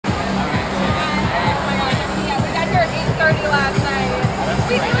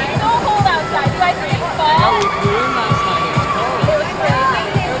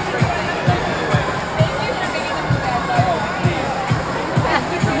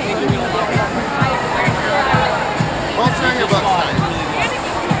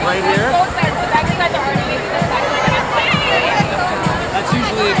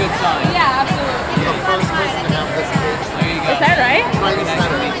Nice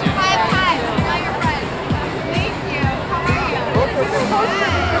to meet you. High five. Tell your friend. Thank you. How are you?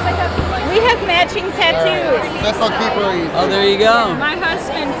 We have matching tattoos. That's how keep her easy. Oh, there you go. My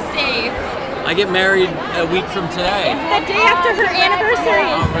husband's Dave. I get married a week from today. It's the day after her anniversary.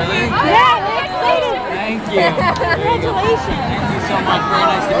 Oh, really? Yeah, we're excited. Thank you. Congratulations. Thank you so much. Very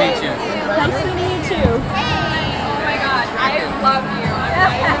nice to meet you. Nice to meet you too. Oh my god, I love you.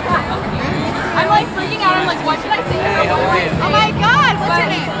 I'm like freaking out. I'm like, what should I say? Hey, how are you? Oh my God. What's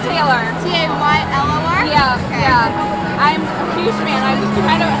your name? Taylor. Taylor. Yeah, yeah. I'm a huge fan. I'm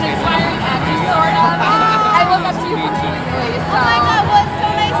kind of an inspiring actress, sort of. I look up to you completely. So. Oh my God. Well, it's so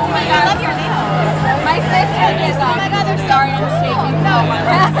nice to meet you. I love your nails. My sister is Oh my God, they're so sorry, I'm shaking so much.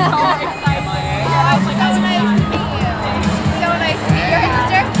 I'm so excited. Oh, it's so nice to meet you. So nice to meet you. Your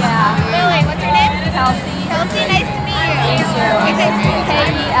sister? Yeah. Lily, what's your name? Kelsey. Kelsey, nice to meet you. Thank you.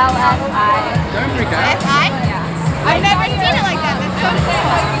 K-E-L-S-I. Don't freak out. S.I.? I've never seen it like that. That's so cool.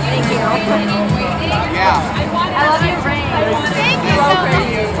 Thank you. Yeah. I love you, Rain. Thank you so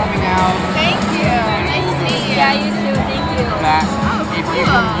much. Coming out. Thank you. Nice to meet you. Yeah, you too. Thank you. That if you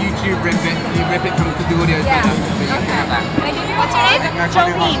YouTube rip it from the audio so Yeah. but you can have that. What's your name?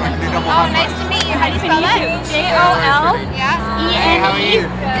 Jolene. Oh, nice to meet you. How do you spell that? J-O-L-E-N-E. Yeah. Hey, how are you?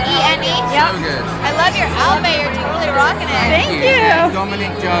 E-N-E? So good. I love your outfit. You're totally rocking it. Thank you.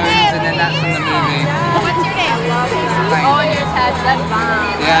 Dominic Jones, and then that's from the movie. What's your name? Oh, your touch. That's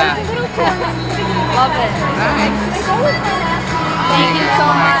bomb. Yeah. Love it. Thanks. Thank you so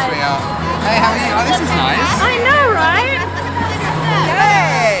much. sweetheart. Hey, how are you? Oh, this is nice. I know, right?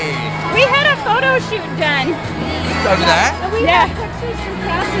 Hey! We had a photo shoot done. Over there? Yeah.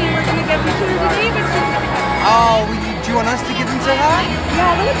 Oh, do you want us to give them to her?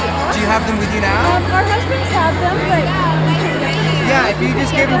 Do you have them with you now? Our husbands have them, but Yeah, if you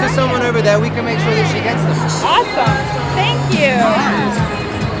just give them to someone over there, we can make sure that she gets them. awesome. Thank you.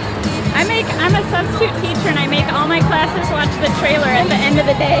 I'm a substitute teacher and I make all my classes watch the trailer at the end of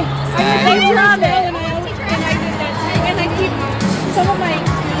the day. They love it. And I keep some of my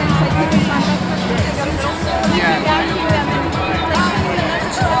students like giving contact for Yeah. back to them and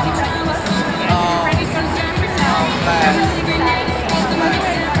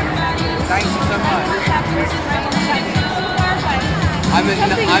Thank you so much. I'm at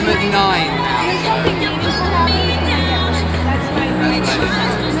 9 now. that's my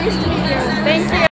Thank you.